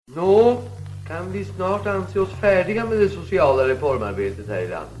Nå, kan vi snart anse oss färdiga med det sociala reformarbetet här i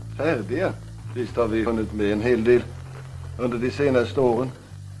landet? Färdiga? Visst har vi hunnit med en hel del under de senaste åren.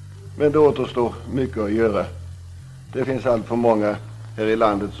 Men det återstår mycket att göra. Det finns allt för många här i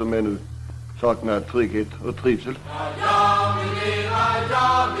landet som ännu saknar trygghet och trivsel. Jag vill leva,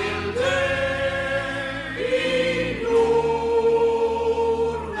 jag vill dö i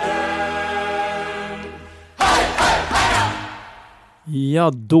Norden. Hej, hej, hej!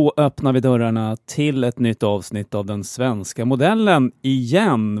 Ja, då öppnar vi dörrarna till ett nytt avsnitt av den svenska modellen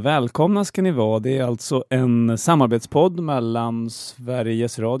igen. Välkomna ska ni vara. Det är alltså en samarbetspodd mellan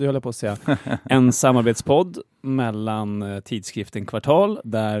Sveriges Radio, höll jag på att säga. En samarbetspodd mellan tidskriften Kvartal,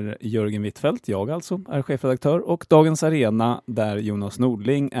 där Jörgen Wittfeldt, jag alltså, är chefredaktör, och Dagens Arena, där Jonas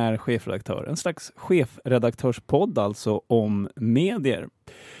Nordling är chefredaktör. En slags chefredaktörspodd alltså om medier.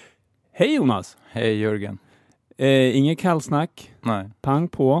 Hej Jonas! Hej Jörgen! Inget kallsnack. Nej. Pang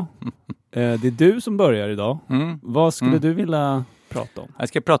på. Det är du som börjar idag. Vad skulle du vilja prata om? Jag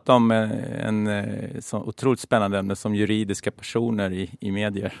ska prata om en så otroligt spännande ämne som juridiska personer i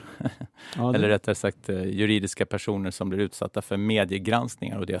medier. Ja, eller rättare sagt juridiska personer som blir utsatta för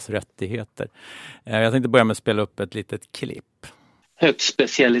mediegranskningar och deras rättigheter. Jag tänkte börja med att spela upp ett litet klipp. Högt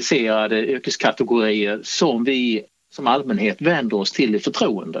specialiserade yrkeskategorier som vi som allmänhet vänder oss till i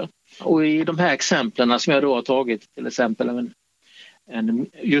förtroende. Och i de här exemplen som jag då har tagit, till exempel en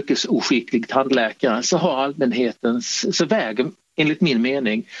yrkesoskicklig tandläkare, så har så väger enligt min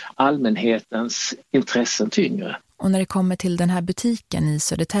mening allmänhetens intressen tyngre. Och när det kommer till den här butiken i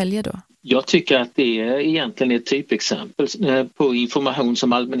Södertälje då? Jag tycker att det är egentligen ett typexempel på information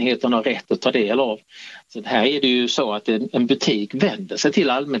som allmänheten har rätt att ta del av. Så här är det ju så att en butik vänder sig till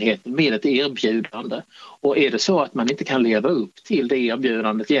allmänheten med ett erbjudande. Och är det så att man inte kan leva upp till det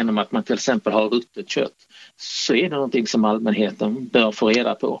erbjudandet genom att man till exempel har ruttet kött, så är det någonting som allmänheten bör få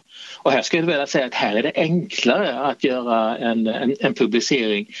reda på. Och här skulle jag vilja säga att här är det enklare att göra en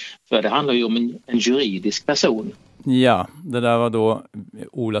publicering, för det handlar ju om en juridisk person. Ja, det där var då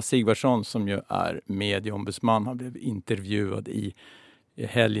Ola Sigvardsson som ju är medieombudsman. Han blev intervjuad i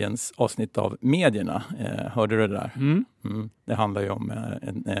helgens avsnitt av Medierna. Hörde du det där? Det handlar ju om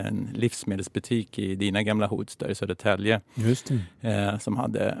en livsmedelsbutik i dina gamla hoods där i Södertälje. Just det. Som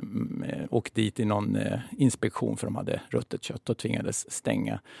hade åkt dit i någon inspektion för de hade ruttet kött och tvingades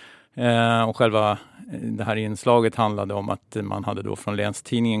stänga. Och själva det här inslaget handlade om att man hade då från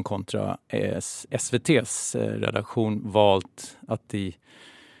Länstidningen kontra SVT:s redaktion valt att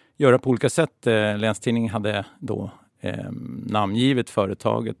göra på olika sätt. Länstidningen hade då namngivet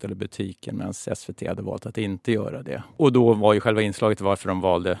företaget eller butiken, medan SVT hade valt att inte göra det. Och då var ju själva inslaget varför de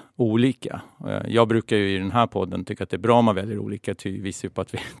valde olika. Jag brukar ju i den här podden tycka att det är bra om man väljer olika, ty visar ju på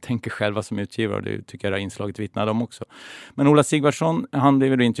att vi tänker själva som utgivare, och det tycker jag det här inslaget vittnade om också. Men Ola Sigvardsson, han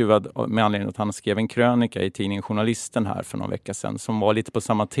blev ju intervjuad med anledning av att han skrev en krönika i tidningen Journalisten här för någon vecka sedan som var lite på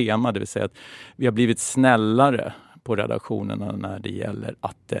samma tema, det vill säga att vi har blivit snällare på redaktionerna när det gäller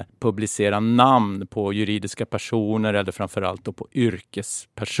att publicera namn på juridiska personer eller framförallt då på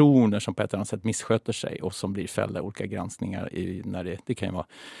yrkespersoner som på ett eller annat sätt missköter sig och som blir fällda i olika granskningar när det kan ju vara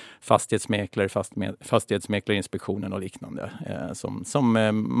fastighetsmäklare, fastighetsmäklarinspektionen och liknande som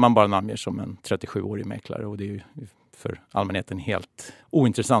man bara namnger som en 37-årig mäklare, och det är ju för allmänheten helt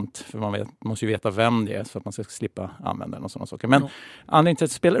ointressant, för man måste ju veta vem det är så att man ska slippa använda den och sådana saker. Men anledningen till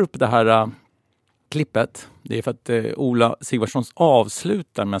att spela upp det här klippet, det är för att Ola Sigvardssons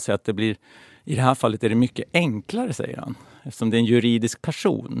avslutar med att säga att det blir, i det här fallet är det mycket enklare, säger han, eftersom det är en juridisk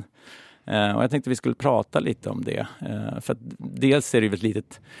person. Och jag tänkte vi skulle prata lite om det. För att dels är det ju ett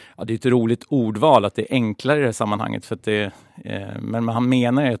litet, det är ett roligt ordval att det är enklare i det här sammanhanget, för att men han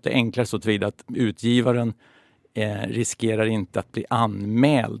menar ju att det är enklare så tillvida att utgivaren riskerar inte att bli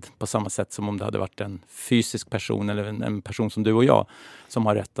anmäld på samma sätt som om det hade varit en fysisk person eller en person som du och jag som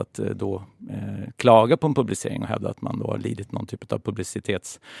har rätt att då klaga på en publicering och hävda att man då har lidit någon typ av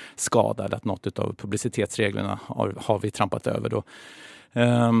publicitetsskada eller att något av publicitetsreglerna har vi trampat över då.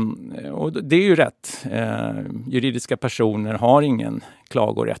 Och det är ju rätt. Juridiska personer har ingen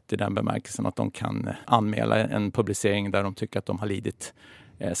klagorätt i den bemärkelsen att de kan anmäla en publicering där de tycker att de har lidit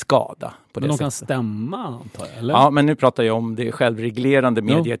skada. På det men de sättet. Kan stämma, antar jag, eller? Ja, men nu pratar jag om det självreglerande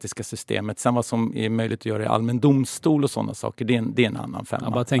medietiska systemet. Sen vad som är möjligt att göra i allmän domstol och sådana saker, det är en annan femma.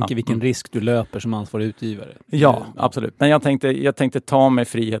 Jag bara tänker vilken risk du löper som ansvarig utgivare. Ja, absolut. Men jag tänkte ta mig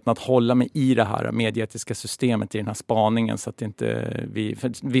friheten att hålla mig i det här medietiska systemet i den här spaningen, så att inte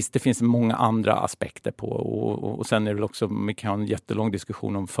visst, det finns många andra aspekter på, och sen är det också, vi kan ha en jättelång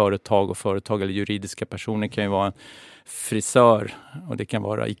diskussion om företag eller juridiska personer. Det kan ju vara en frisör och det kan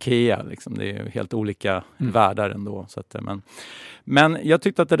vara IKEA liksom. Liksom. Det är helt olika världar ändå. Så att, men jag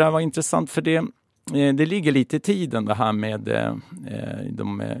tyckte att det där var intressant för det ligger lite i tiden det här med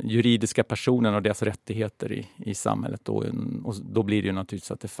de juridiska personerna och deras rättigheter i samhället. Och då blir det ju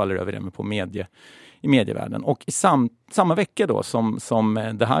naturligtvis att det faller över även på i medievärlden. Och i samma vecka då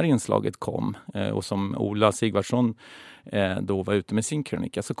som det här inslaget kom och som Ola Sigvardsson då var ute med sin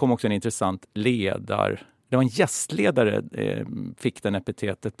krönika, så kom också en intressant det var en gästledare, fick den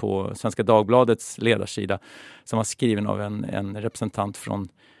epitetet på Svenska Dagbladets ledarsida, som var skriven av en representant från,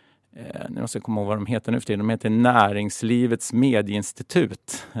 jag ska komma ihåg vad de heter nu för tiden. De heter Näringslivets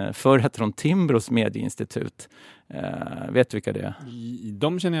medieinstitut. Förr hette de Timbros medieinstitut. Vet du vilka det är?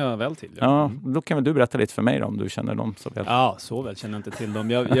 De känner jag väl till. Ja, då kan väl du berätta lite för mig då, om du känner dem så väl. Ja, så väl känner jag inte till dem.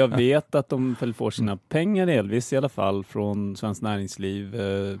 Jag vet att de får sina pengar delvis i alla fall från Svenskt Näringsliv,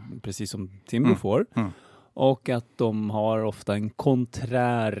 precis som Timbro får. Och att de har ofta en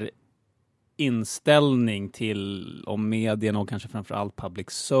konträr inställning till om medierna och kanske framförallt public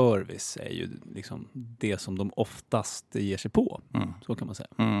service är ju liksom det som de oftast ger sig på. Så kan man säga.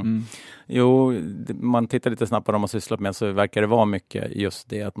 Jo, man tittar lite snabbt på vad de har sysslat med, så verkar det vara mycket just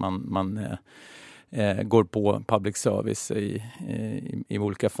det att man går på public service i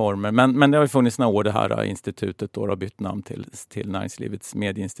olika former. Men det har ju funnits några år det här institutet då har bytt namn till Näringslivets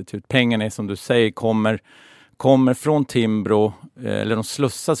medieinstitut. Pengarna är, som du säger, kommer från Timbro, eller de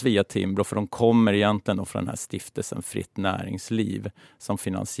slussas via Timbro, för de kommer egentligen då från den här stiftelsen Fritt Näringsliv som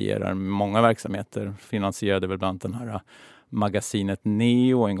finansierar många verksamheter. Finansierade väl bland annat den här magasinet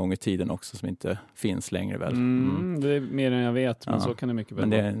Neo en gång i tiden också, som inte finns längre väl. Det är mer än jag vet, men så kan det mycket väl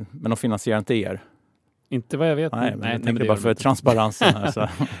vara. Men de finansierar inte er. Inte vad jag vet. Nej, jag tänkte bara för transparensen här. Så.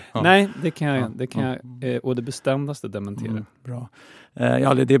 Ja. Nej, det kan jag och det bestämdaste dementera. Bra.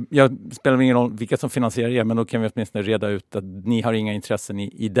 Jag spelar ingen roll vilka som finansierar er, men då kan vi åtminstone reda ut att ni har inga intressen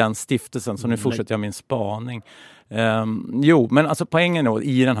i den stiftelsen, så nu fortsätter jag min spaning. Men alltså poängen då,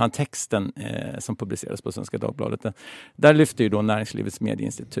 i den här texten som publiceras på Svenska Dagbladet, där lyfter ju då Näringslivets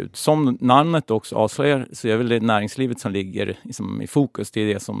medieinstitut. Som namnet också avslöjar, så är väl det näringslivet som ligger liksom i fokus. Det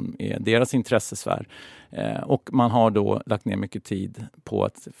är det som är deras intressesfär. Och man har då lagt ner mycket tid på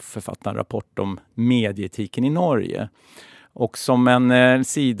att författa en rapport om medieetiken i Norge. Och som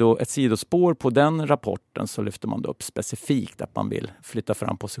ett sidospår på den rapporten så lyfter man då upp specifikt att man vill flytta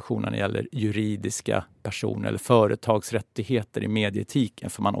fram positionen när det gäller juridiska personer eller företagsrättigheter i medieetiken.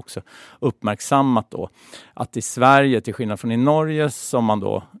 För man också uppmärksammat då att i Sverige, till skillnad från i Norge, som man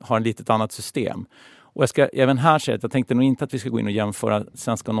då har en litet annat system. Och jag ska även här säga att jag tänkte nog inte att vi ska gå in och jämföra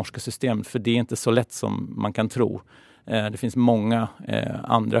svenska och norska system, för det är inte så lätt som man kan tro. Det finns många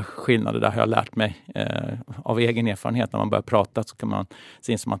andra skillnader, där har jag lärt mig av egen erfarenhet. När man börjar prata så kan man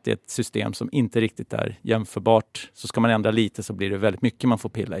se som att det är ett system som inte riktigt är jämförbart. Så ska man ändra lite så blir det väldigt mycket man får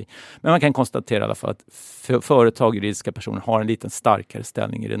pilla i. Men man kan konstatera i alla fall att företag, juridiska personer har en lite starkare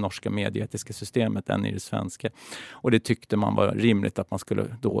ställning i det norska medieetiska systemet än i det svenska. Och det tyckte man var rimligt att man skulle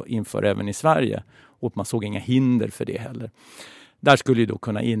då införa även i Sverige. Och man såg inga hinder för det heller. Där skulle ju då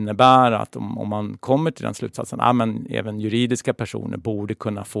kunna innebära att om man kommer till den slutsatsen, men även juridiska personer borde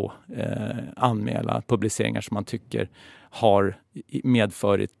kunna få anmäla publiceringar som man tycker har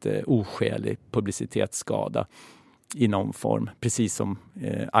medfört oskälig publicitetsskada i någon form. Precis som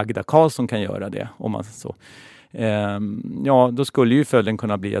Agda Karlsson kan göra det, om man så. Då skulle ju följden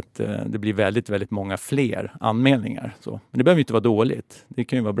kunna bli att det blir väldigt, väldigt många fler anmälningar. Så. Men det behöver ju inte vara dåligt. Det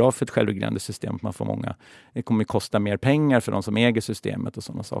kan ju vara bra för ett självreglerande system att man får många. Det kommer ju kosta mer pengar för de som äger systemet och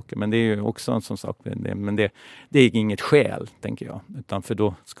sådana saker. Men det är ju också en sån sak. Men det är inget skäl, tänker jag. Utan för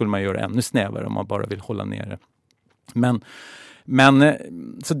då skulle man göra ännu snävare om man bara vill hålla nere. Men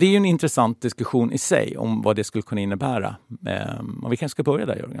så det är ju en intressant diskussion i sig om vad det skulle kunna innebära. Och vi kanske ska börja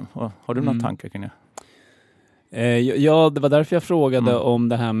där, Jörgen. Har du några tankar kring det? Ja, det var därför jag frågade om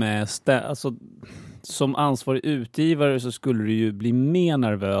det här med alltså, som ansvarig utgivare så skulle du ju bli mer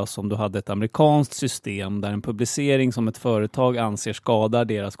nervös om du hade ett amerikanskt system där en publicering som ett företag anser skadar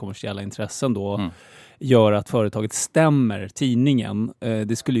deras kommersiella intressen då gör att företaget stämmer tidningen.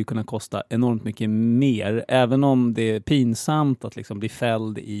 Det skulle ju kunna kosta enormt mycket mer, även om det är pinsamt att liksom bli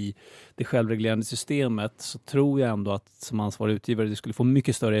fälld i det självreglerande systemet, så tror jag ändå att som ansvarig utgivare det skulle få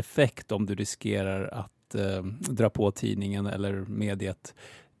mycket större effekt om du riskerar att dra på tidningen eller mediet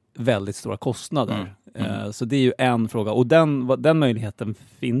väldigt stora kostnader. Så det är ju en fråga. Och den möjligheten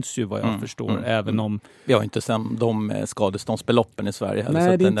finns ju vad jag förstår. Även om... Vi har inte de skadeståndsbeloppen i Sverige.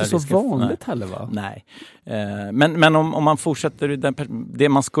 Nej, så det är inte så vanligt heller, va? Nej. Men om man fortsätter, det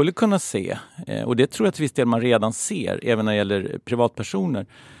man skulle kunna se, och det tror jag till viss del man redan ser, även när det gäller privatpersoner,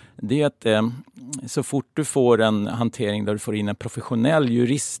 det är att så fort du får en hantering där du får in en professionell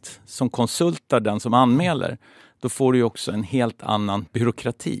jurist som konsultar den som anmäler, då får du ju också en helt annan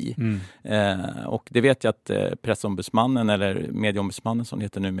byråkrati. Och det vet jag att pressombudsmannen eller medieombudsmannen som det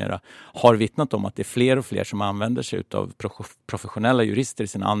heter numera har vittnat om att det är fler och fler som använder sig av professionella jurister i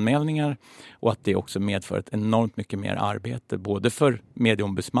sina anmälningar och att det också medför ett enormt mycket mer arbete både för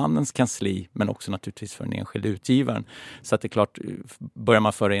medieombudsmannens kansli men också naturligtvis för den enskilda utgivaren. Så att det är klart, börjar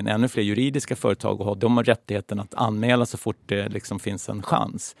man föra in ännu fler juridiska företag och ha de rättigheten att anmäla så fort det liksom finns en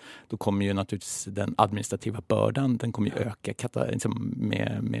chans, då kommer ju naturligtvis den administrativa bördan, den kommer ju öka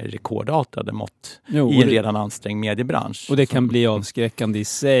med rekordartade mått i en redan ansträngd mediebransch. Och det kan bli avskräckande i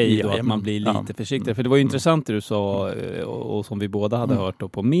sig då, att man blir lite försiktigare. För det var ju intressant det du sa och som vi båda hade hört då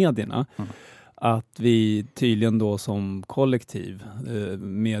på medierna. Att vi tydligen då som kollektiv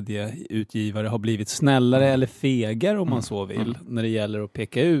medieutgivare har blivit snällare eller fegare om man så vill när det gäller att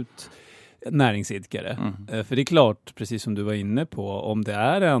peka ut näringsidkare. För det är klart, precis som du var inne på, om det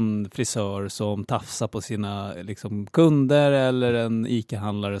är en frisör som tafsar på sina liksom, kunder eller en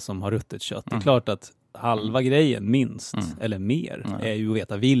ICA-handlare som har ruttet kött. Det är klart att halva grejen minst eller mer är ju att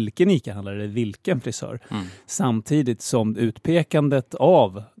veta vilken ICA-handlare eller vilken frisör. Samtidigt som utpekandet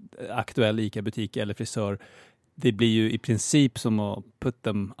av aktuell ICA-butik eller frisör, det blir ju i princip som att put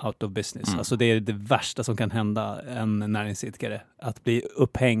them out of business. Alltså det är det värsta som kan hända en näringsidkare. Att bli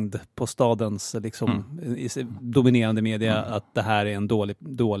upphängd på stadens liksom, dominerande media att det här är en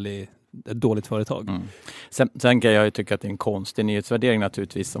ett dåligt företag. Sen kan jag ju tycka att det är en konstig nyhetsvärdering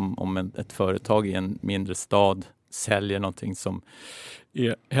naturligtvis om ett företag i en mindre stad säljer någonting som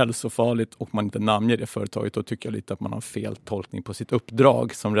är hälsofarligt och man inte namnger det företaget, och tycker jag lite att man har fel tolkning på sitt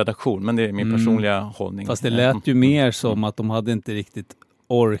uppdrag som redaktion. Men det är min personliga hållning. Fast det lät ju mer som att de hade inte riktigt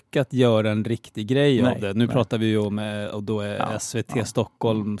orkat göra en riktig grej av det. Nu pratar vi ju om, och då är SVT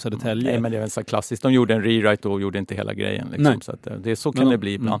Stockholm, Södertälje. Nej, men det är väl så klassiskt. De gjorde en rewrite och gjorde inte hela grejen. Liksom, så att det, så kan det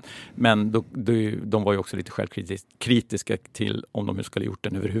bli ibland. Men de var ju också lite självkritiska till om de skulle gjort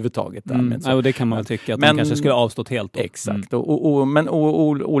den överhuvudtaget. Där, och det kan man väl tycka att de kanske skulle avstått helt. Då. Exakt. Men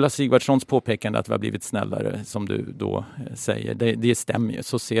Ola Sigvardssons påpekande att vi har blivit snällare, som du då säger, det stämmer ju.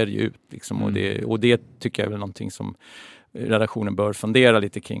 Så ser det ju ut. Liksom, och det tycker jag är väl någonting som redaktionen bör fundera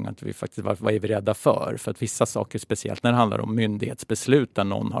lite kring, att vi faktiskt, vad är vi rädda för? För att vissa saker, speciellt när det handlar om myndighetsbeslut där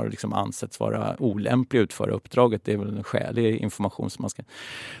någon har liksom ansetts vara olämplig att utföra uppdraget, det är väl en skälig information som man ska...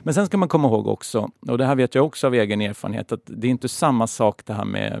 Men sen ska man komma ihåg också, och det här vet jag också av egen erfarenhet, att det är inte samma sak det här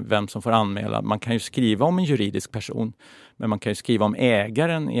med vem som får anmäla. Man kan ju skriva om en juridisk person, men man kan ju skriva om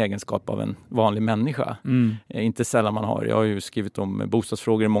ägaren i egenskap av en vanlig människa. Inte sällan jag har ju skrivit om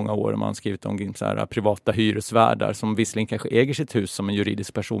bostadsfrågor i många år, och man har skrivit om så här, privata hyresvärdar som visserligen kanske äger sitt hus som en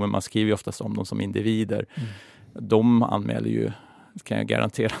juridisk person, men man skriver ju oftast om dem som individer. De anmäler ju, kan jag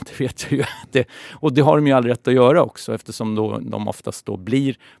garantera, det vet jag ju. Och det har de ju aldrig rätt att göra också, eftersom de oftast då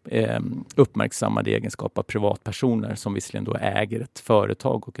blir uppmärksammade i egenskap av privatpersoner som visserligen då äger ett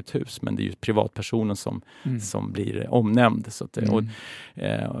företag och ett hus, men det är ju privatpersonen som blir omnämnd.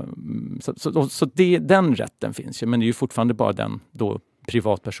 Så den rätten finns ju, men det är ju fortfarande bara den då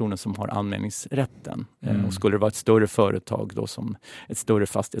privatpersonen som har anmälningsrätten. Och skulle det vara ett större företag då, som ett större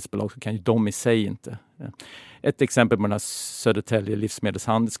fastighetsbolag, så kan ju de i sig inte. Ett exempel på den här Södertälje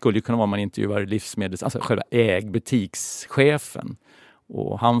livsmedelshandel skulle ju kunna vara om man intervjuar alltså själva butikschefen.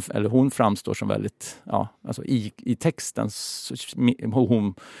 Och han eller hon framstår som väldigt, alltså i texten,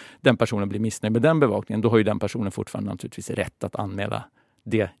 den personen blir missnöjd med den bevakningen, då har ju den personen fortfarande naturligtvis rätt att anmäla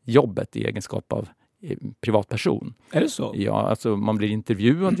det jobbet i egenskap av privatperson. Är det så? Ja, alltså man blir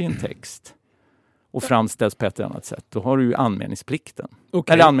intervjuad i en text och framställs på ett eller annat sätt. Då har du ju anmälningsplikten.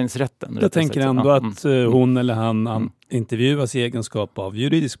 Okay. Eller anmälningsrätten. Jag tänker ändå att hon eller han intervjuas i egenskap av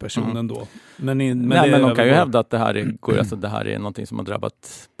juridisk person ändå. Men de kan ju hävda att det här är någonting som har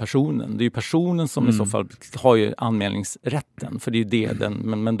drabbat personen. Det är ju personen som i så fall har ju anmälningsrätten. För det är ju det,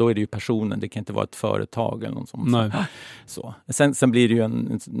 men då är det ju personen. Det kan inte vara ett företag eller något sånt. Så. Sen blir det ju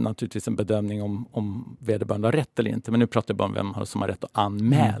naturligtvis en bedömning om vederbörande har rätt eller inte. Men nu pratar jag bara om vem som har rätt att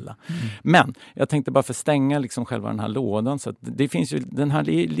anmäla. Men jag tänkte bara förstänga liksom själva den här lådan. Så att det finns ju, den här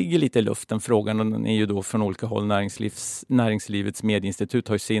ligger lite i luften, frågan, och den är ju då från olika håll. Näringslivets medieinstitut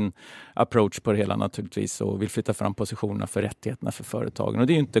har ju sin approach på det hela naturligtvis och vill flytta fram positionerna för rättigheterna för företagen. Och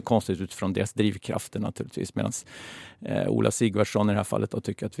det är ju inte konstigt utifrån deras drivkrafter naturligtvis, medan Ola Sigvardsson i det här fallet då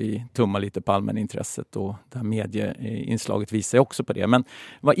tycker att vi tummar lite på allmänintresset, och det här medieinslaget visar också på det. Men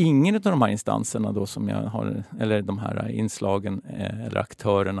vad ingen av de här instanserna då som jag har, eller de här inslagen eller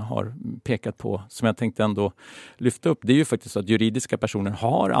aktörerna har pekat på, som jag tänkte ändå lyfta upp, det är ju faktiskt så att juridiska personer personer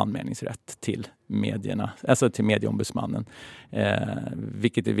har anmälningsrätt till medierna, alltså till medieombudsmannen.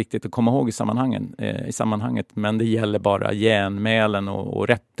 Vilket är viktigt att komma ihåg i sammanhanget. Men det gäller bara genmälen och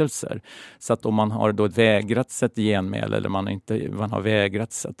rättelser. Så att om man har då vägrats ett genmäle eller man har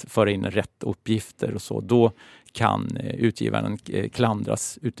vägrats att föra in rätt uppgifter och så, då kan utgivaren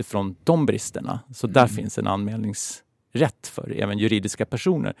klandras utifrån de bristerna. Så där finns en anmälningsrätt för även juridiska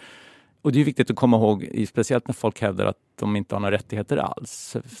personer. Och det är viktigt att komma ihåg, speciellt när folk hävdar att de inte har några rättigheter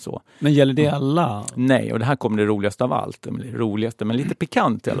alls. Så. Men gäller det alla? Nej, och det här kommer det roligaste av allt. Roligaste, men lite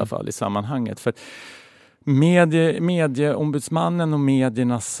pikant i alla fall i sammanhanget. För medieombudsmannen och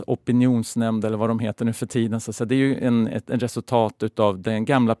mediernas opinionsnämnd, eller vad de heter nu för tiden, så det är ju en resultat utav den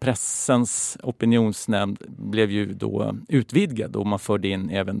gamla pressens opinionsnämnd blev ju då utvidgad och man förde in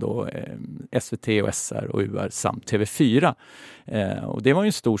även då SVT och SR och UR samt TV4. Och det var ju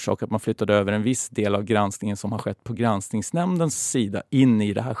en stor sak att man flyttade över en viss del av granskningen som har skett på granskningsnämndens sida in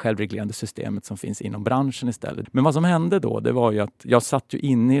i det här självreglerande systemet som finns inom branschen istället. Men vad som hände då, det var ju att jag satt ju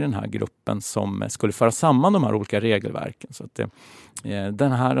inne i den här gruppen som skulle föra samman de här olika regelverken. Så att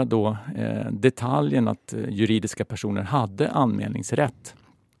den här då detaljen att juridiska personer hade anmälningsrätt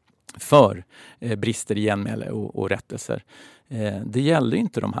för brister i genmäle och rättelser. Det gällde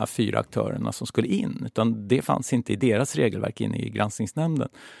inte de här 4 aktörerna som skulle in, utan det fanns inte i deras regelverk inne i granskningsnämnden.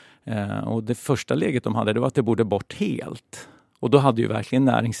 Och det första läget de hade, det var att det borde bort helt. Och då hade ju verkligen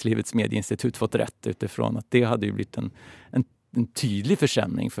Näringslivets medieinstitut fått rätt utifrån att det hade ju blivit en tydlig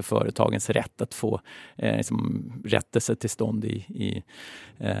försämring för företagens rätt att få rättelse till stånd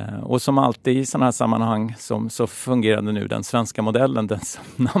och som alltid i sådana här sammanhang så fungerade nu den svenska modellen, den som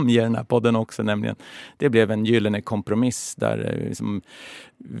namnger den här podden också, nämligen det blev en gyllene kompromiss där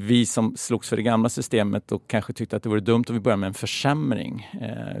vi som slogs för det gamla systemet och kanske tyckte att det vore dumt om vi började med en försämring.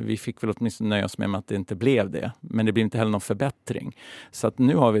 Vi fick väl åtminstone nöja oss med att det inte blev det, men det blev inte heller någon förbättring. Så att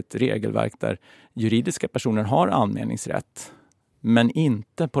nu har vi ett regelverk där juridiska personer har anmälningsrätt, men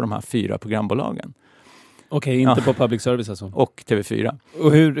inte på de här 4 programbolagen. Okej, inte på public service alltså. Och TV4.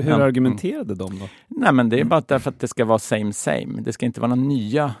 Och hur argumenterade de då? Nej, men det är bara därför att det ska vara same. Det ska inte vara några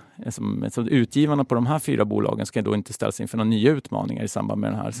nya. Så utgivarna på de här 4 bolagen ska då inte ställas inför några nya utmaningar i samband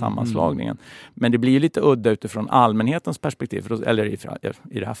med den här sammanslagningen. Men det blir ju lite udda utifrån allmänhetens perspektiv, eller i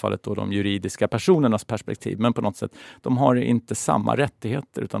det här fallet då de juridiska personernas perspektiv. Men på något sätt, de har inte samma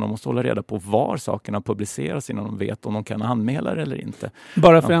rättigheter utan de måste hålla reda på var sakerna publiceras innan de vet om de kan anmäla det eller inte.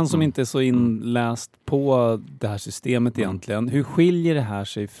 Bara för en som inte är så inläst på det här systemet egentligen. Hur skiljer det här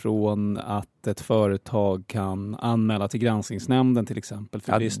sig från att ett företag kan anmäla till granskningsnämnden till exempel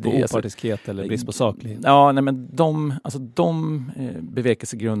för brist på opartiskhet eller brist på saklighet? Ja, nej, men de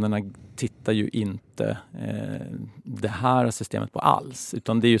bevekelsegrunderna tittar ju inte det här systemet på alls,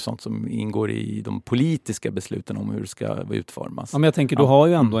 utan det är ju sånt som ingår i de politiska besluten om hur det ska utformas. Ja, men jag tänker, då har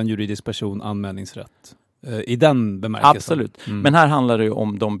ju ändå en juridisk person anmälningsrätt. I den bemärkelsen. Absolut. Men här handlar det ju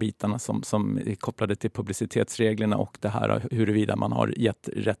om de bitarna som är kopplade till publicitetsreglerna och det här huruvida man har gett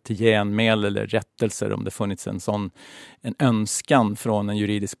rätt till genmäl eller rättelser, om det funnits en önskan från en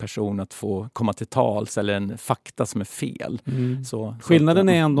juridisk person att få komma till tals eller en fakta som är fel. Skillnaden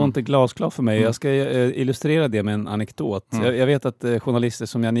är ändå inte glasklar för mig. Jag ska illustrera det med en anekdot. Jag vet att journalister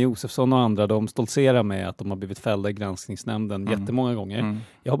som Janne Josefsson och andra, de stoltserar med att de har blivit fällda i granskningsnämnden jättemånga gånger.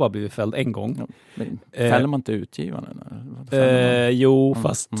 Jag har bara blivit fälld en gång. Fäller man inte utgivaren?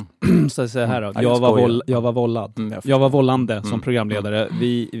 Fast så att säga här då. Jag var vållad. Jag var vållande som programledare.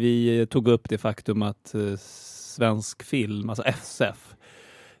 Vi tog upp det faktum att svensk film, alltså SF,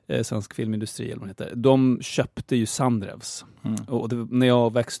 Svensk filmindustri eller vad det heter, de köpte ju Sandrevs. Och när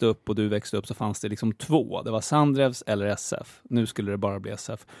jag växte upp och du växte upp så fanns det liksom 2. Det var Sandrevs eller SF. Nu skulle det bara bli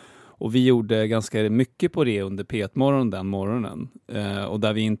SF. Och vi gjorde ganska mycket på det under P1-morgon den morgonen. Och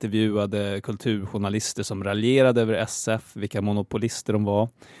där vi intervjuade kulturjournalister som raljerade över SF, vilka monopolister de var.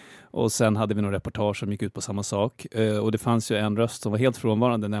 Och sen hade vi några reportage som gick ut på samma sak. Och det fanns ju en röst som var helt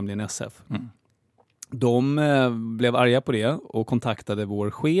frånvarande, nämligen SF. De blev arga på det och kontaktade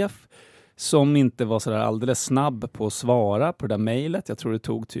vår chef som inte var så där alldeles snabb på att svara på det där mejlet. Jag tror det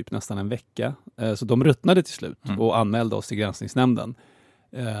tog typ nästan en vecka. Så de ruttnade till slut och anmälde oss till granskningsnämnden.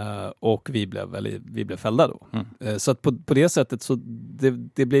 Och vi blev fällda då. Så att på det sättet så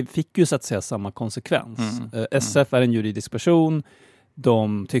fick ju så att säga samma konsekvens. SF är en juridisk person.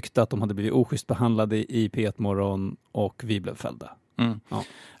 De tyckte att de hade blivit oschysst behandlade i P1-morgon och vi blev fällda.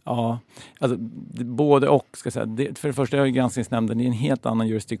 Ja, alltså både och ska jag säga. För det första är granskningsnämnden i en helt annan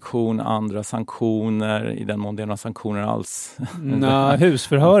jurisdiktion, andra sanktioner, i den mån det är några sanktioner alls.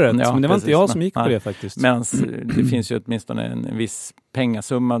 Husförhöret, Ja, men det var precis. inte jag som gick på det faktiskt. Medan det finns ju åtminstone en viss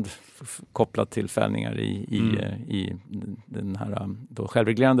pengasumma kopplat till fällningar i den här då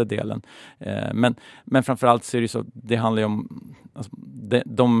självreglerande delen. Men framförallt så är det så, det handlar ju om alltså,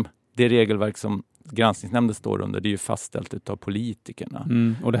 det regelverk som granskningsnämnden står under, det är ju fastställt utav politikerna.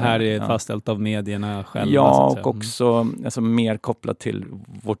 Och det här är fastställt av medierna själva? Ja, och också alltså, mer kopplat till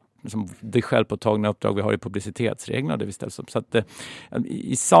det självpåtagna uppdrag vi har i publicitetsreglerna det vi ställs upp. Så att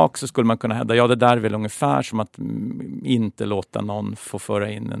i sak så skulle man kunna hävda, det där är väl ungefär som att inte låta någon få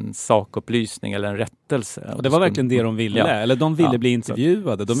föra in en sakupplysning eller en rättelse. Och det var verkligen det de ville, eller de ville bli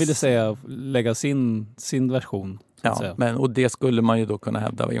intervjuade, de ville lägga sin version. Ja, och det skulle man ju då kunna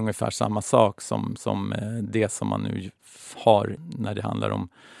hävda var ungefär samma sak som det som man nu har när det handlar om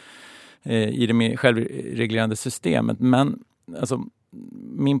i det självreglerande systemet. Men alltså,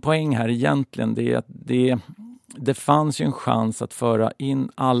 min poäng här egentligen det är att det fanns ju en chans att föra in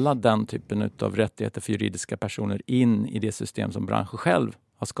alla den typen av rättigheter för juridiska personer in i det system som branschen själv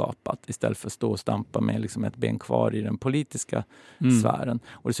har skapat istället för att stå och stampa med liksom ett ben kvar i den politiska sfären.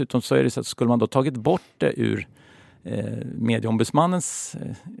 Och dessutom så är det så att skulle man då tagit bort det ur medieombudsmannens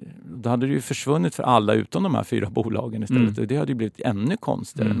då hade det ju försvunnit för alla utom de här 4 bolagen istället. Och det hade ju blivit ännu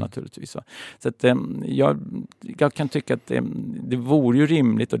konstigare naturligtvis. Så att jag kan tycka att det vore ju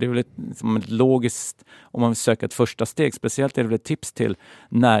rimligt och det är väl som ett logiskt om man vill söka ett första steg. Speciellt är det väl ett tips till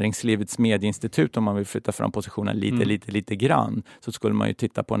näringslivets medieinstitut om man vill flytta fram positionen lite grann. Så skulle man ju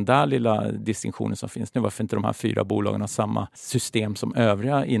titta på den där lilla distinktionen som finns nu. Varför inte de här 4 bolagen har samma system som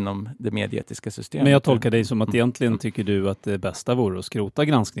övriga inom det medieetiska systemet. Men jag tolkar dig som att egentligen tycker du att det bästa vore att skrota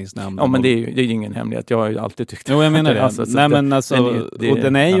granskningsnämnden? Ja, men det är ju ingen hemlighet. Jag har ju alltid tyckt det. Jo, jag menar det. Och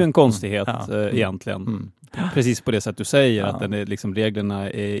den är ju en konstighet egentligen. Precis på det sätt du säger, att den är, liksom, reglerna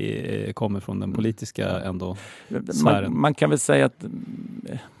kommer från den politiska ändå sfären. Man kan väl säga att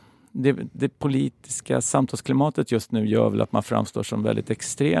det politiska samtalsklimatet just nu gör väl att man framstår som väldigt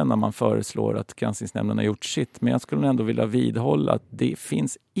extrem när man föreslår att granskningsnämnden har gjort sitt. Men jag skulle ändå vilja vidhålla att det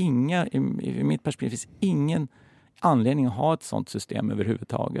finns i mitt perspektiv finns ingen anledning att ha ett sådant system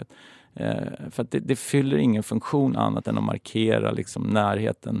överhuvudtaget. För att det fyller ingen funktion annat än att markera liksom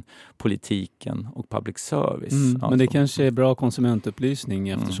närheten, politiken och public service. Men det kanske är bra konsumentupplysning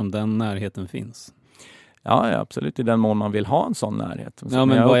eftersom den närheten finns. Ja, absolut. I den mån man vill ha en sån närhet. Ja,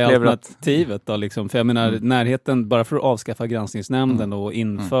 men vad är alternativet då? Liksom? För jag menar, närheten, bara för att avskaffa granskningsnämnden och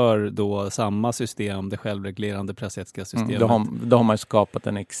inför då samma system, det självreglerande pressetiska systemet. Då har man ju skapat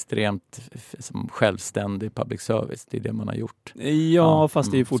en extremt självständig public service. Det är det man har gjort. Ja,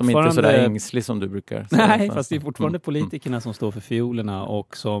 fast det är ju fortfarande... Som inte är sådär ängslig som du brukar säga. Nej, fast det är fortfarande politikerna som står för fiolerna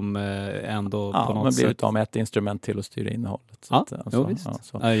och som ändå på något sätt... man blir med ett instrument till att styra innehållet.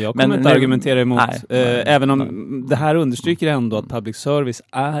 Jag kommer inte argumentera emot... Även om det här understryker ändå att public service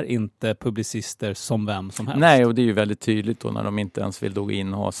är inte publicister som vem som helst. Nej, och det är ju väldigt tydligt då när de inte ens vill gå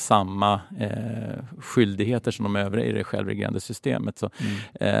in och ha samma skyldigheter som de övriga i det självreglerande systemet. Så,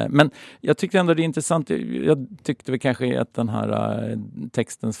 men jag tyckte ändå det är intressant. Jag tyckte väl kanske att den här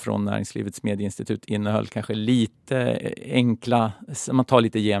texten från Näringslivets medieinstitut innehöll kanske lite enkla, man tar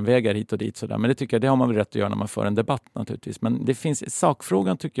lite genvägar hit och dit sådär. Men det tycker jag, det har man väl rätt att göra när man för en debatt naturligtvis. Men det finns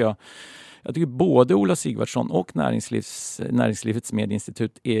sakfrågan tycker jag både Ola Sigvardsson och Näringslivets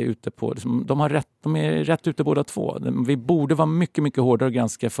medieinstitut är ute på, de är rätt ute båda två. Vi borde vara mycket, mycket hårdare och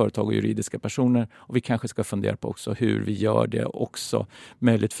granska företag och juridiska personer och vi kanske ska fundera på också hur vi gör det också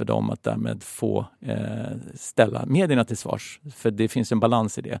möjligt för dem att därmed få ställa medierna till svars. För det finns en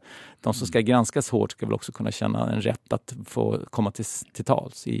balans i det. De som ska granskas hårt ska väl också kunna känna en rätt att få komma till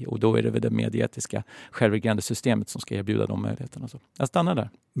tals i, och då är det väl det medietiska självreglerande systemet som ska erbjuda de möjligheterna. Så jag stannar där.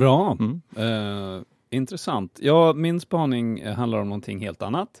 Bra. Intressant. Ja, min spaning handlar om någonting helt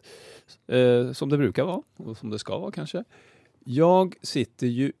annat. Som det brukar vara och som det ska vara kanske. Jag sitter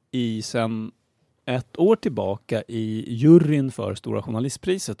ju sedan 1 år tillbaka i juryn för Stora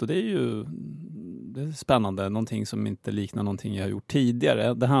journalistpriset och det är spännande. Någonting som inte liknar någonting jag har gjort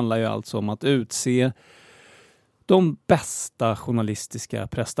tidigare. Det handlar ju alltså om att utse de bästa journalistiska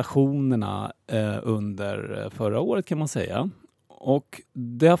prestationerna under förra året kan man säga. Och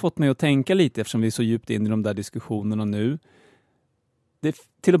det har fått mig att tänka lite eftersom vi är så djupt in i de där diskussionerna nu.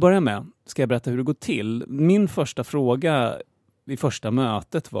 Till att börja med ska jag berätta hur det går till. Min första fråga vid första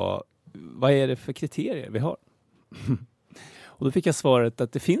mötet var, vad är det för kriterier vi har? Och då fick jag svaret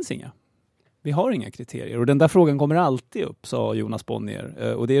att det finns inga. Vi har inga kriterier. Och den där frågan kommer alltid upp, sa Jonas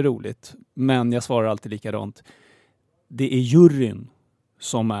Bonnier. Och det är roligt. Men jag svarar alltid likadant. det är juryn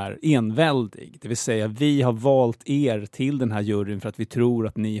som är enväldig. Det vill säga vi har valt er till den här juryn för att vi tror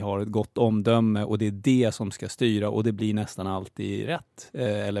att ni har ett gott omdöme och det är det som ska styra och det blir nästan alltid rätt.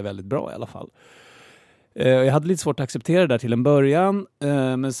 Eller väldigt bra i alla fall. Jag hade lite svårt att acceptera det där till en början.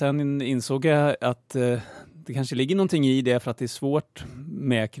 Men sen insåg jag att det kanske ligger någonting i det för att det är svårt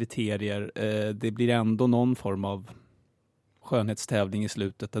med kriterier. Det blir ändå någon form av skönhetstävling i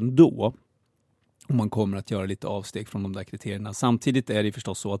slutet ändå. Och man kommer att göra lite avsteg från de där kriterierna. Samtidigt är det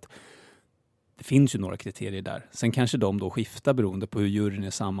förstås så att det finns ju några kriterier där. Sen kanske de då skiftar beroende på hur juryn är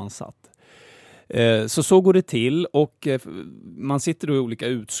sammansatt. Så går det till och man sitter då i olika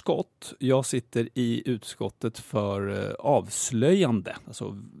utskott. Jag sitter i utskottet för avslöjande.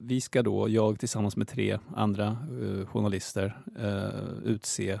 Alltså vi ska då, jag tillsammans med 3 andra journalister,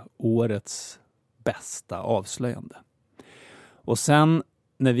 utse årets bästa avslöjande. Och sen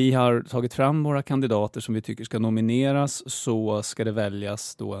när vi har tagit fram våra kandidater som vi tycker ska nomineras så ska det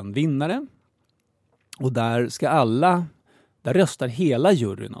väljas då en vinnare. Och där röstar hela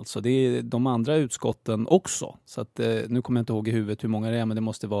juryn alltså. Det är de andra utskotten också. Så att, nu kommer jag inte ihåg i huvudet hur många det är men det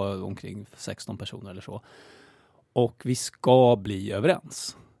måste vara omkring 16 personer eller så. Och vi ska bli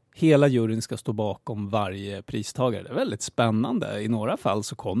överens. Hela juryn ska stå bakom varje pristagare. Det är väldigt spännande. I några fall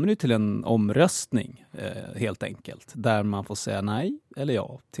så kommer det till en omröstning helt enkelt. Där man får säga nej eller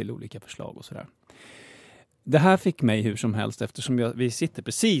ja till olika förslag och sådär. Det här fick mig hur som helst eftersom vi sitter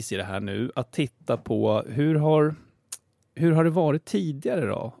precis i det här nu att titta på hur har det varit tidigare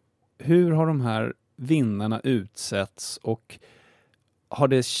då? Hur har de här vinnarna utsetts och har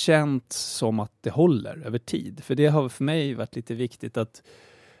det känts som att det håller över tid? För det har för mig varit lite viktigt att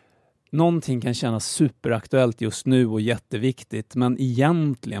någonting kan kännas superaktuellt just nu och jätteviktigt men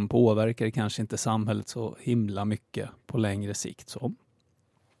egentligen påverkar det kanske inte samhället så himla mycket på längre sikt. Så.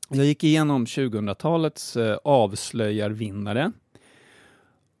 Jag gick igenom 2000-talets avslöjarvinnare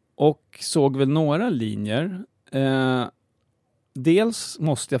och såg väl några linjer. Dels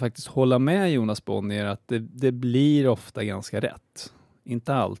måste jag faktiskt hålla med Jonas Bonnier att det blir ofta ganska rätt.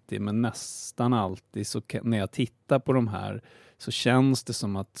 Inte alltid, men nästan alltid. Så när jag tittar på de här så känns det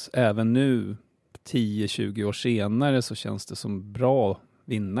som att även nu, 10-20 år senare, så känns det som bra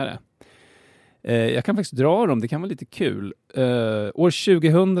vinnare. Jag kan faktiskt dra dem, det kan vara lite kul. År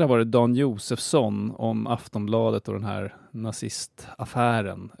 2000 var det Dan Josefsson om Aftonbladet och den här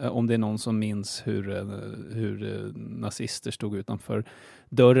nazistaffären. Om det är någon som minns hur nazister stod utanför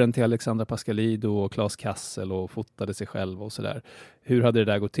dörren till Alexandra Pascalidou och Claes Kassel och fotade sig själva och sådär. Hur hade det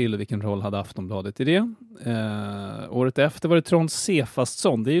där gått till och vilken roll hade Aftonbladet i det? Året efter var det Trond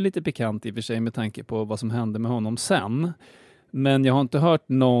Sefastsson. Det är ju lite pikant i och för sig med tanke på vad som hände med honom sen. Men jag har inte hört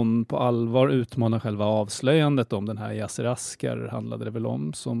någon på allvar utmana själva avslöjandet om den här Yasser Askar handlade det väl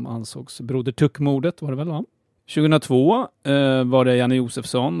om som ansågs Broder Tuck-mordet var det väl va? 2002 var det Janne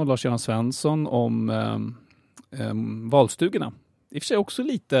Josefsson och Lars-Göran Svensson om valstugorna. I och för sig också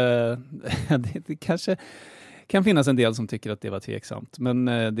lite, det kanske kan finnas en del som tycker att det var tveksamt. Men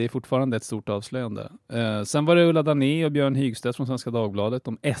det är fortfarande ett stort avslöjande. Sen var det Ulla Dané och Björn Hygstedt från Svenska Dagbladet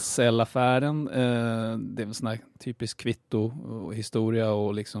om SL-affären. Det är en sån här typisk kvitto och historia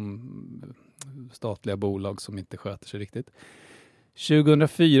och liksom statliga bolag som inte sköter sig riktigt.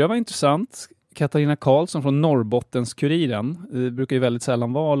 2004 var intressant. Katarina Karlsson från Norrbottens-Kuriren. Det brukar ju väldigt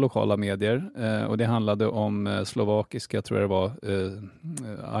sällan vara lokala medier. Och det handlade om slovakiska, tror jag det var,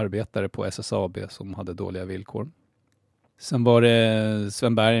 arbetare på SSAB som hade dåliga villkor. Sen var det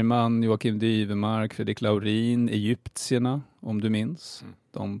Sven Bergman, Joakim Dyvemark, Fredrik Laurin, Egyptierna, om du minns.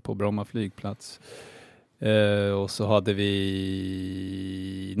 De på Bromma flygplats. Och så hade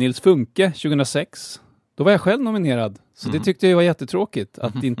vi Nils Funke 2006. Då var jag själv nominerad. Så det tyckte jag var jättetråkigt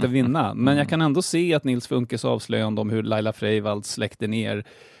att inte vinna. Men jag kan ändå se att Nils Funkes avslöjande om hur Laila Freivalds släckte ner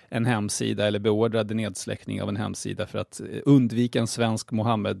en hemsida eller beordrade nedsläckning av en hemsida för att undvika en svensk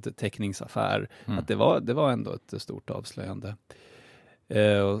Mohammed-teckningsaffär. Att det var ändå ett stort avslöjande.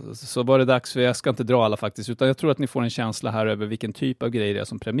 Så var det dags för, jag ska inte dra alla faktiskt, utan jag tror att ni får en känsla här över vilken typ av grejer det är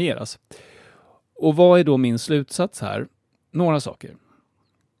som premieras. Och vad är då min slutsats här? Några saker.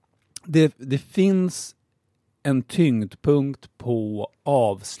 Det finns en tyngdpunkt på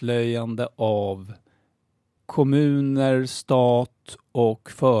avslöjande av kommuner, stat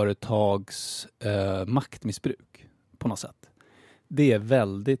och företags maktmissbruk på något sätt. Det är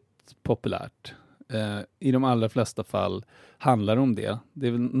väldigt populärt. I de allra flesta fall handlar det om det. Det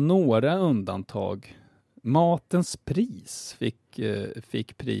är väl några undantag. Matens pris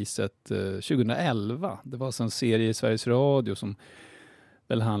fick priset 2011. Det var alltså en serie i Sveriges Radio som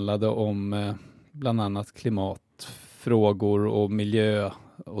väl handlade om bland annat klimatfrågor och miljö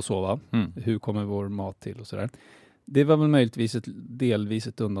och så va. Hur kommer vår mat till och sådär. Det var väl möjligtvis delvis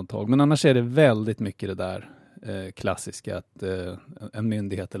ett undantag. Men annars är det väldigt mycket det där klassiska att en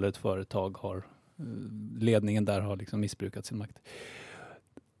myndighet eller ett företag har ledningen där har liksom missbrukat sin makt.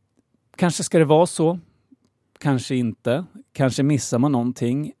 Kanske ska det vara så. Kanske inte. Kanske missar man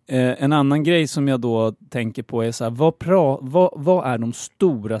någonting. En annan grej som jag då tänker på är så här, vad är de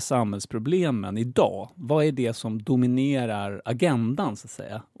stora samhällsproblemen idag? Vad är det som dominerar agendan så att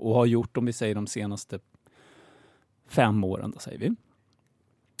säga? Och har gjort, om vi säger de senaste 5 åren, då säger vi.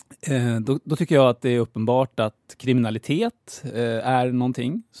 Då tycker jag att det är uppenbart att kriminalitet är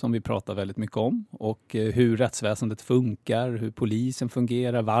någonting som vi pratar väldigt mycket om. Och hur rättsväsendet funkar, hur polisen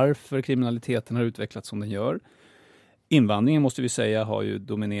fungerar, varför kriminaliteten har utvecklats som den gör. Invandringen måste vi säga har ju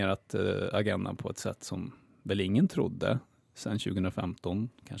dominerat agendan på ett sätt som väl ingen trodde sedan 2015,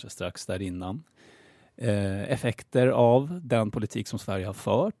 kanske strax där innan. Effekter av den politik som Sverige har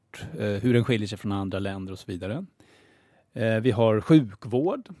fört, hur den skiljer sig från andra länder och så vidare. Vi har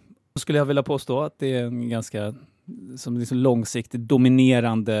sjukvård. Då skulle jag vilja påstå att det är en ganska som liksom långsiktigt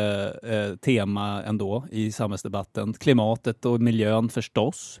dominerande tema ändå i samhällsdebatten. Klimatet och miljön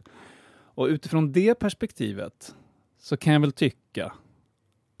förstås. Och utifrån det perspektivet så kan jag väl tycka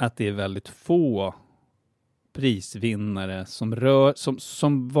att det är väldigt få prisvinnare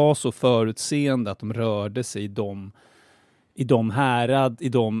som var så förutseende att de rörde sig i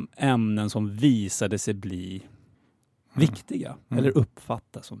de ämnen som visade sig bli viktiga eller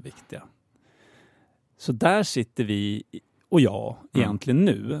uppfattas som viktiga. Så där sitter vi och jag egentligen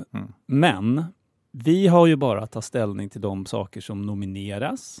nu. Men vi har ju bara att ta ställning till de saker som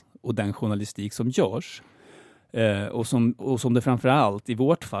nomineras och den journalistik som görs. Och som det framförallt i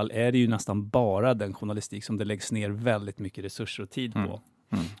vårt fall är det ju nästan bara den journalistik som det läggs ner väldigt mycket resurser och tid på.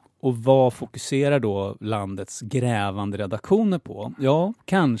 Och vad fokuserar då landets grävande redaktioner på? Ja,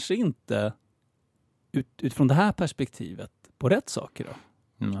 kanske inte utifrån det här perspektivet på rätt saker då.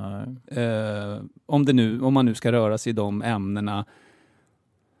 Nej. Om man nu ska röra sig i de ämnena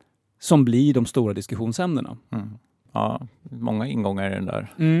som blir de stora diskussionsämnena. Ja, många ingångar i den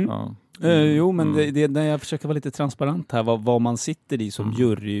där. Men det när jag försöker vara lite transparent här vad man sitter i som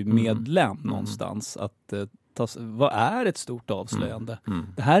jurymedlem någonstans. Att vad är ett stort avslöjande?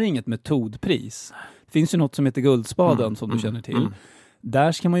 Det här är inget metodpris. Det finns ju något som heter Guldspaden som du känner till.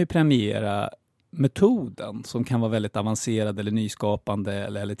 Där ska man ju premiera metoden som kan vara väldigt avancerad eller nyskapande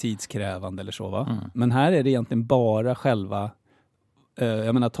eller tidskrävande eller så va. Men här är det egentligen bara själva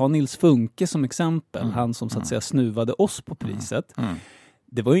jag menar, ta Nils Funke som exempel. Han som så att säga snuvade oss på priset.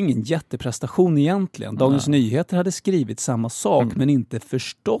 Det var ju ingen jätteprestation egentligen. Dagens Nyheter hade skrivit samma sak men inte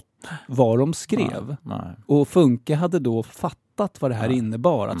förstått vad de skrev. Och Funke hade då fattat vad det här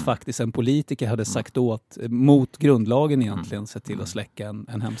innebar. Att faktiskt en politiker hade sagt åt mot grundlagen egentligen sett till att släcka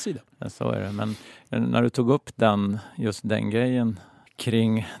en hemsida. Ja, så är det. Men när du tog upp just den grejen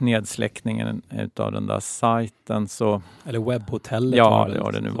kring nedsläckningen utav den där sajten så... Eller webbhotellet. Ja,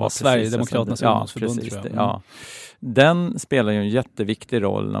 det nu var Sverigedemokraternas ungdomsförbund tror jag. Ja. Den spelar ju en jätteviktig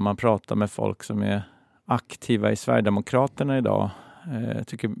roll när man pratar med folk som är aktiva i Sverigedemokraterna idag. Jag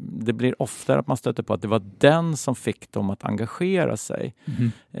tycker det blir oftare att man stöter på att det var den som fick dem att engagera sig.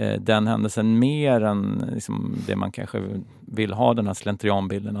 Den händelsen mer än liksom det man kanske vill ha, den här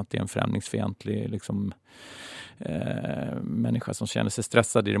slentrianbilden att det är en främlingsfientlig liksom, människa som känner sig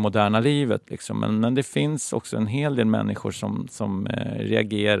stressad i det moderna livet. Liksom. Men det finns också en hel del människor som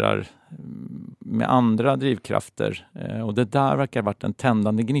reagerar med andra drivkrafter. Och det där verkar ha varit en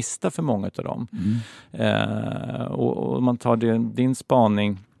tändande gnista för många av dem. Och man tar din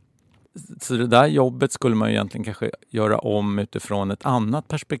spaning. Så det där jobbet skulle man ju egentligen kanske göra om utifrån ett annat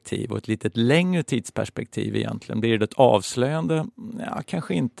perspektiv och ett lite längre tidsperspektiv egentligen. Blir det ett avslöjande? Ja,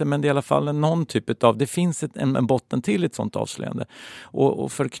 kanske inte, men det är i alla fall någon typ av, det finns en botten till ett sånt avslöjande.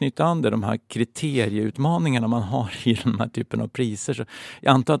 Och för att knyta an de här kriterieutmaningarna man har i den här typen av priser, så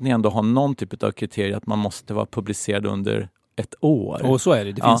jag antar att ni ändå har någon typ av kriterier att man måste vara publicerad under ett år. Och så är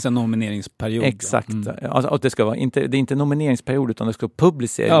det. Det finns en nomineringsperiod. Exakt. Alltså, det ska vara det är inte en nomineringsperiod utan det ska vara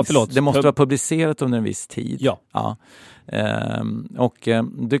publiceras. Det måste vara publicerat under en viss tid. Och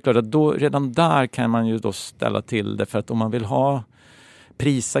det är klart att då, redan där kan man ju då ställa till det, för att om man vill ha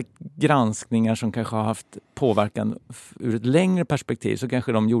prisa granskningar som kanske har haft påverkan ur ett längre perspektiv, så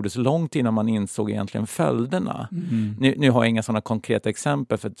kanske de gjordes långt innan man insåg egentligen följderna. Nu har jag inga sådana konkreta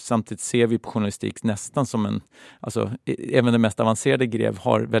exempel, för samtidigt ser vi på journalistik nästan som även det mest avancerade grev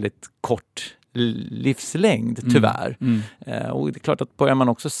har väldigt kort livslängd, tyvärr. Och det är klart att börjar man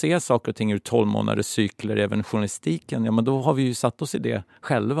också se saker och ting ur 12 månaders cykler, även journalistiken, men då har vi ju satt oss i det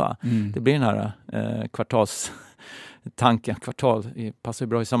själva. Det blir den här tanken. Kvartal passar ju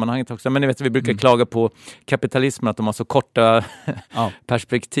bra i sammanhanget också. Men ni vet, vi brukar klaga på kapitalismen, att de har så korta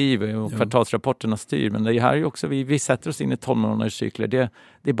perspektiv och kvartalsrapporterna styr. Men det här är ju också, vi sätter oss in i 12 månaders cykler. Det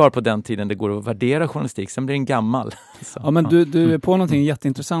är bara på den tiden det går att värdera journalistik. Sen blir den gammal. Ja, men du är på någonting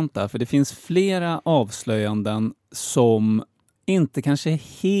jätteintressant där. För det finns flera avslöjanden som inte kanske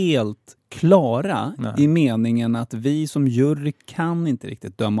är helt klara i meningen att vi som jury kan inte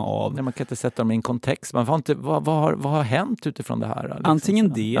riktigt döma av. Nej, man kan inte sätta dem i en kontext. Man får inte, vad har hänt utifrån det här? Liksom?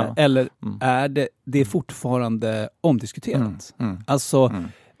 Antingen det eller är det fortfarande omdiskuterat. Alltså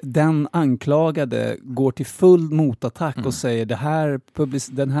den anklagade går till full motattack och säger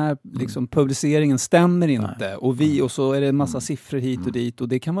den här liksom publiceringen stämmer inte. Och så är det en massa siffror hit och dit, och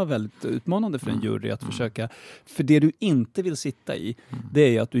det kan vara väldigt utmanande för en jury att försöka. För det du inte vill sitta i, det är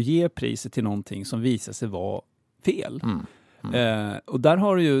ju att du ger priset till någonting som visar sig vara fel. Och där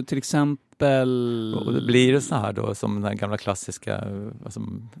har du ju till exempel... Och det blir det så här då, som den här gamla klassiska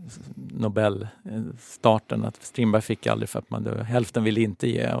Nobel-starten, att Strindberg fick aldrig för att hälften ville inte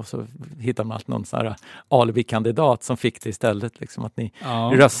ge, och så hittar man alltid någon sån här alibi-kandidat som fick det istället. Liksom, att ni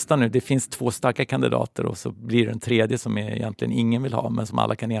röstar nu, det finns 2 starka kandidater och så blir det en tredje som egentligen ingen vill ha, men som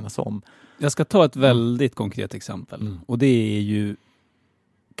alla kan enas om. Jag ska ta ett väldigt konkret exempel, och det är ju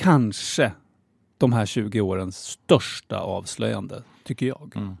kanske de här 20 årens största avslöjande, tycker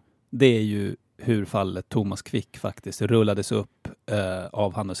jag. Det är ju hur fallet Thomas Quick faktiskt rullades upp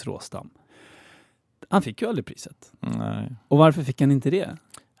av Hannes Råstam. Han fick ju aldrig priset. Nej. Och varför fick han inte det?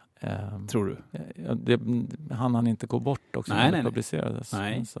 Tror du? Han inte gå bort också när det publicerades.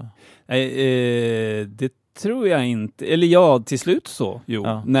 Nej. Det tror jag inte. Eller till slut så.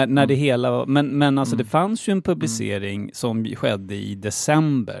 Jo, när det hela... Men alltså det fanns ju en publicering som skedde i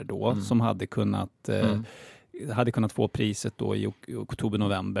december då, som hade kunnat få priset då i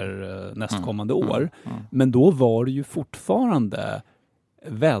oktober-november nästkommande år. Men då var det ju fortfarande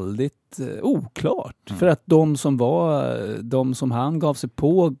väldigt oklart. För att de som han gav sig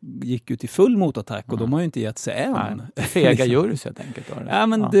på gick ut i full motattack, och de har ju inte gett sig än. Fega jurys helt enkelt. Ja,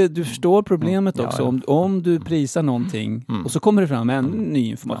 men du förstår problemet också. Om du prisar någonting och så kommer det fram en ny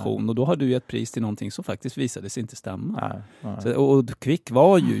information, och då har du gett pris till någonting som faktiskt visade sig inte stämma. Och Quick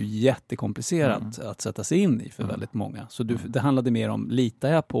var ju jättekomplicerat att sätta sig in i för väldigt många. Så det handlade mer om, litar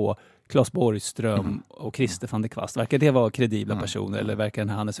jag på Claes Borgström och Christer van der Kvast? Verkar det vara kredibla personer, eller verkar den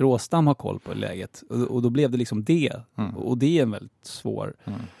här Hannes Råstam ha koll på läget? Och då blev det liksom det. Och det är en väldigt svår...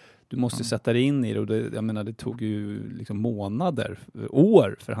 Du måste sätta dig in i det, och det tog ju liksom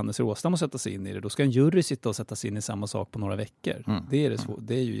år för Hannes Råstam att sätta sig in i det. Då ska en jury sitta och sätta sig in i samma sak på några veckor. Det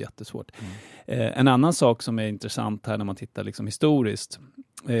är ju jättesvårt. En annan sak som är intressant här när man tittar liksom historiskt,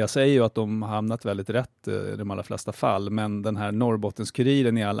 jag säger ju att de har hamnat väldigt rätt i de allra flesta fall, men den här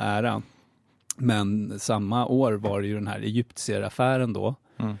Norrbottenskuriren i all ära, men samma år var det ju den här Egyptier-affären då.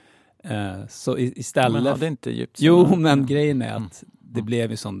 Så istället... Men hade inte Egyptier? Jo, men grejen är att det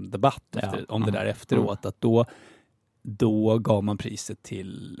blev ju sån debatt om det där efteråt, att då gav man priset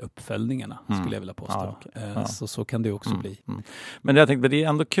till uppföljningarna, skulle jag vilja påstå. Så kan det också bli. Men jag tänkte, det är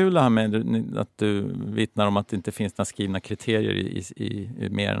ändå kul det här med att du vittnar om att det inte finns några skrivna kriterier i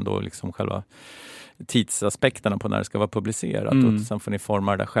mer än då liksom själva tidsaspekterna på när det ska vara publicerat. Och sen får ni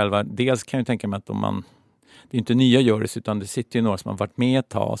forma det själva. Dels kan jag tänka mig att det är inte nya jurys, utan det sitter ju några som har varit med ett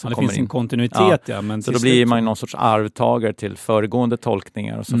tag. Det finns en kontinuitet, men så då blir man ju någon sorts arvtagare till föregående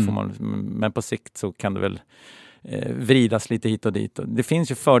tolkningar, och så får man, men på sikt så kan det väl vridas lite hit och dit. Det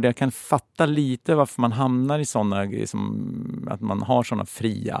finns ju fördelar, jag kan fatta lite varför man hamnar i sådana, att man har sådana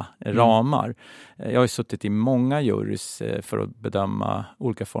fria ramar. Jag har ju suttit i många jurys för att bedöma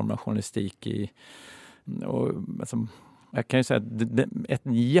olika former av journalistik jag kan ju säga att ett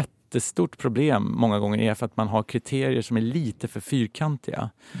jättestort problem många gånger är för att man har kriterier som är lite för fyrkantiga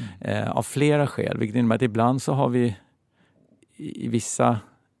av flera skäl, vilket innebär att ibland så har vi i vissa,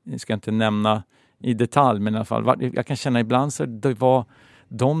 jag ska inte nämna i detalj, men i alla fall, jag kan känna ibland så det var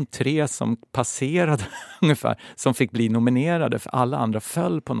de 3 som passerade ungefär som fick bli nominerade, för alla andra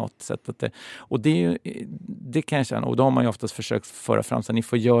föll på något sätt. Och det kan jag känna, och då har man ju oftast försökt föra fram så att ni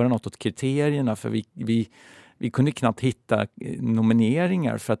får göra något åt kriterierna, för vi kunde knappt hitta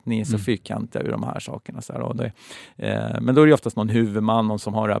nomineringar för att ni är så fyrkantiga ur de här sakerna. Men då är det oftast någon huvudman, någon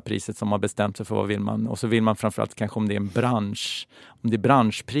som har det här priset, som har bestämt sig för vad vill man. Och så vill man framförallt kanske om det är en bransch, om det är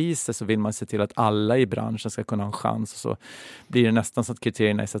branschpriser, så vill man se till att alla i branschen ska kunna ha en chans. Och så blir det nästan så att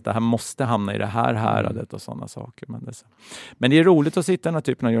kriterierna är så att det här måste hamna i det här häradet och sådana saker. Men det är roligt att sitta i den här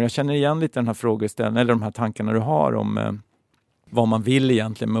typen av jury. Jag känner igen lite den här frågeställningen, eller de här tankarna du har om vad man vill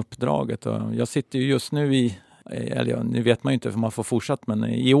egentligen med uppdraget. Och jag sitter ju just nu i Eller ja, nu vet man ju inte för man får fortsatt, men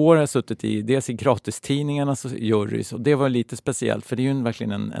i år har jag suttit dels i gratistidningarnas jurys, och det var lite speciellt för det är ju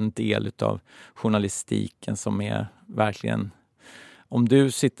verkligen en del av journalistiken som är verkligen, om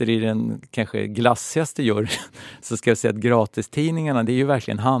du sitter i den kanske glassigaste juryn så ska jag säga att gratistidningarna, det är ju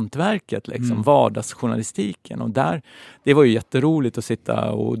verkligen hantverket, liksom, vardagsjournalistiken. Och det var ju jätteroligt att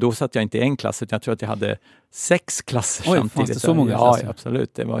sitta, och då satt jag inte i en klass utan jag tror att jag hade 6 klasser samtidigt. Fanns det så många klasser? Ja,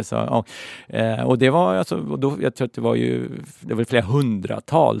 absolut. Det var så, ja. Och det var alltså, och då, jag tror att det var flera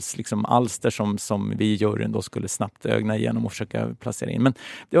hundratals liksom, alster som vi i juryn då skulle snabbt ögna igenom och försöka placera in. Men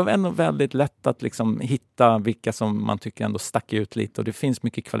det var ändå väldigt lätt att liksom hitta vilka som man tycker ändå stack ut lite, och det finns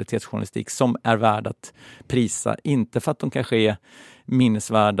mycket kvalitetsjournalistik som är värd att prisa, inte för att de kanske är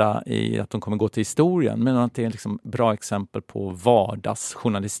minnesvärda i att de kommer gå till historien, men att det är liksom bra exempel på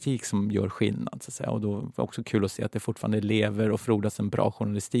vardagsjournalistik som gör skillnad, så att säga. Och då var det också kul att se att det fortfarande lever och frodas en bra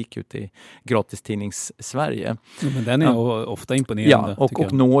journalistik ute i gratistidnings-Sverige. Ja, men den är ofta imponerande. Ja,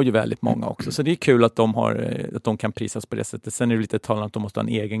 och når ju väldigt många också. Så det är kul att de kan prisas på det sättet. Sen är det lite talande att de måste ha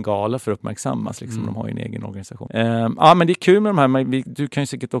en egen gala för att uppmärksammas. Liksom. De har ju en egen organisation. Ja, men det är kul med de här. Du kan ju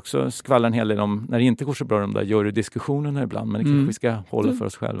säkert också skvallra en hel del om när det inte går så bra de där jurydiskussionerna ibland, men det kanske vi ska hålla för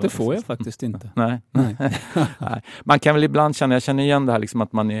oss själva. Det får jag faktiskt inte. Nej. Man kan väl ibland jag känner igen det här liksom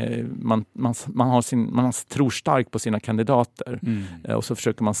att man tror starkt på sina kandidater och så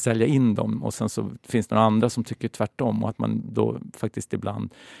försöker man sälja in dem, och sen så finns det några andra som tycker tvärtom, och att man då faktiskt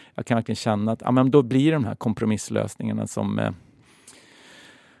ibland, jag kan verkligen känna att men då blir de här kompromisslösningarna som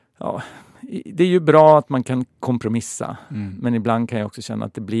det är ju bra att man kan kompromissa, men ibland kan jag också känna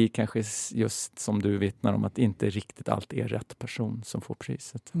att det blir kanske just som du vittnar om, att inte riktigt alltid är rätt person som får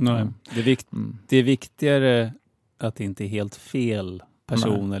priset. Nej, det är viktigare att det inte är helt fel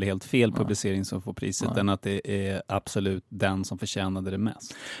person eller helt fel publicering som får priset än att det är absolut den som förtjänade det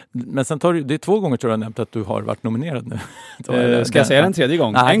mest. Men sen det är 2 gånger tror jag nämnt att du har varit nominerad nu. Ska jag säga den 3:e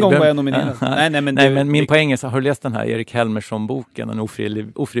gången? En gång var jag nominerad. Men min poäng är så, har du läst den här Erik Helmersson-boken, Den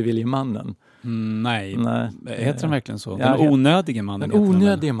ofrivillige mannen? Nej. Heter den verkligen så? Den onödige mannen. Den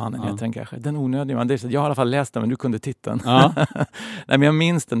onödige mannen heter den kanske. Den onödige mannen. Jag har i alla fall läst den, men du kunde titeln. Ja. Nej, men jag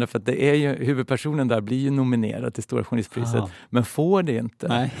minns den för att det är ju, huvudpersonen där blir ju nominerad till Stora journalistpriset, men får det inte.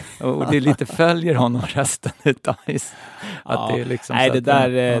 Nej. Och det lite följer honom resten utav att det är liksom. Nej,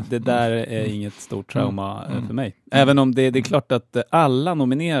 det där är inget stort trauma för mig. Även om det är klart att alla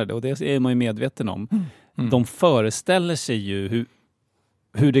nominerade, och det är man ju medveten om, de föreställer sig ju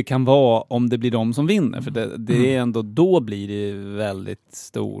hur det kan vara om det blir de som vinner. För det är ändå, då blir det väldigt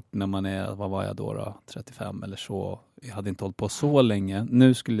stort när man är, vad var jag då? 35 eller så. Jag hade inte hållit på så länge.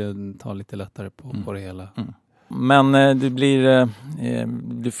 Nu skulle jag ta lite lättare på det hela. Men det blir,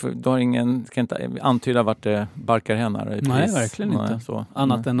 du har ingen, kan inte antyda vart det barkar henne? Nej, verkligen inte. Så.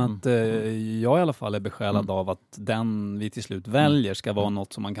 Annat än att jag i alla fall är besjälad av att den vi till slut väljer ska vara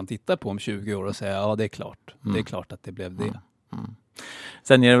något som man kan titta på om 20 år och säga, ja det är klart. Det är klart att det blev det.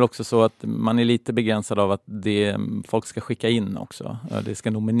 Sen är det väl också så att man är lite begränsad av att folk ska skicka in också. Det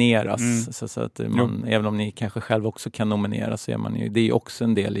ska nomineras. Så att även om ni kanske själv också kan nominera, så är man ju, det är också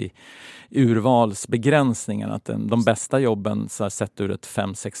en del i urvalsbegränsningen. Att de bästa jobben, så här, sett ur ett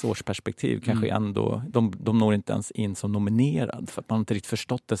 5-6 års perspektiv, kanske ändå, de når inte ens in som nominerad. För att man inte riktigt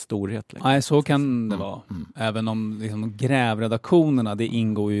förstått dess storhet. Liksom. Nej, så kan det vara. Även om liksom, grävredaktionerna, det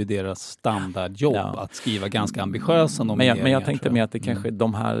ingår ju i deras standardjobb att skriva ganska ambitiösa nomineringar. Men jag tänkte med att det kanske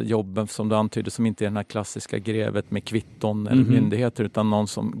de här jobben som du antydde, som inte är den här klassiska grävet med kvitton eller myndigheter, utan någon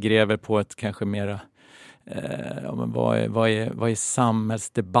som gräver på ett kanske mera vad är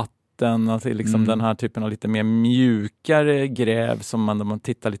samhällsdebatten, alltså liksom den här typen av lite mer mjukare gräv som man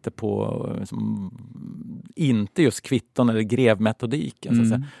tittar lite på, som inte just kvitton eller grävmetodiken, så att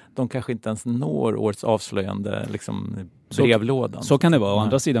säga. De kanske inte ens når årets avslöjande liksom brevlådan. Så kan det vara. Å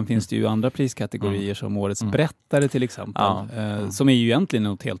andra sidan finns det ju andra priskategorier som årets berättare till exempel, som är ju egentligen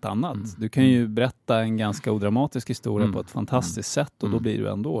något helt annat. Du kan ju berätta en ganska odramatisk historia på ett fantastiskt sätt, och då blir du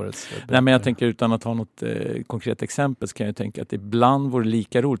ändå årets berättare. Nej, men jag tänker, utan att ha något konkret exempel, så kan jag tänka att ibland vore det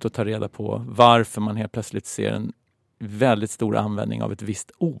lika roligt att ta reda på varför man helt plötsligt ser en väldigt stor användning av ett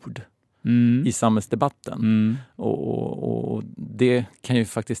visst ord i samhällsdebatten. Och det kan ju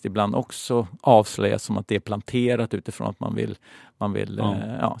faktiskt ibland också avslöjas som att det är planterat utifrån att man vill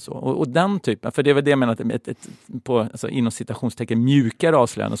så. Och den typen, för det är väl det jag menar, att inom citationstecken mjukare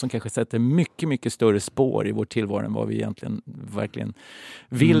avslöjande som kanske sätter mycket, mycket större spår i vår tillvaro än vad vi egentligen verkligen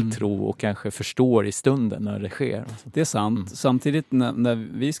vill tro och kanske förstår i stunden när det sker. Det är sant. Samtidigt när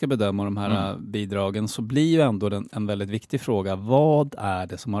vi ska bedöma de här bidragen, så blir ju ändå en väldigt viktig fråga: vad är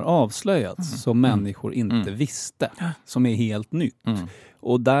det som har avslöjats som människor inte visste, som är helt nytt?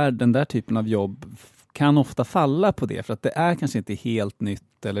 Och den där typen av jobb kan ofta falla på det för att det är kanske inte helt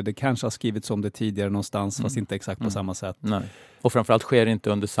nytt eller det kanske har skrivits om det tidigare någonstans fast inte exakt på samma sätt. Nej. Och framförallt sker det inte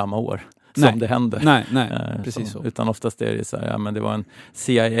under samma år som det händer. Nej, precis så. Utan oftast är det så här, men det var en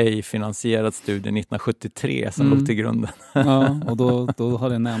CIA-finansierad studie 1973 som låg till grunden. Ja, och då har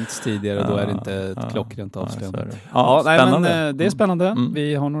det nämnts tidigare och då är det inte ett klockrent avslöjande. Spännande. Det är spännande.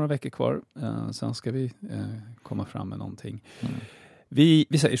 Vi har några veckor kvar. Sen ska vi komma fram med någonting. Vi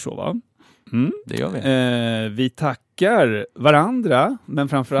säger så, va? Det gör vi. Vi tackar varandra, men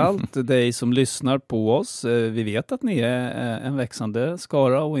framförallt dig som lyssnar på oss. Vi vet att ni är en växande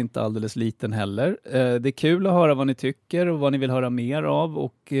skara och inte alldeles liten heller. Det är kul att höra vad ni tycker och vad ni vill höra mer av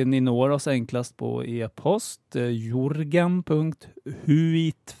och ni når oss enklast på e-post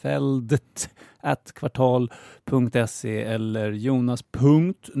jorgen.huitfeldt@kvartal.se eller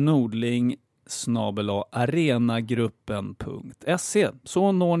jonas.nordling@arenagruppen.se.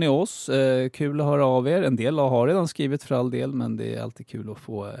 Så når ni oss. Kul att höra av er. En del har redan skrivit för all del, men det är alltid kul att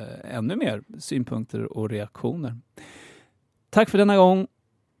få ännu mer synpunkter och reaktioner. Tack för denna gång.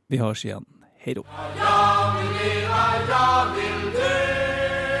 Vi hörs igen. Hej då. Jag vill leva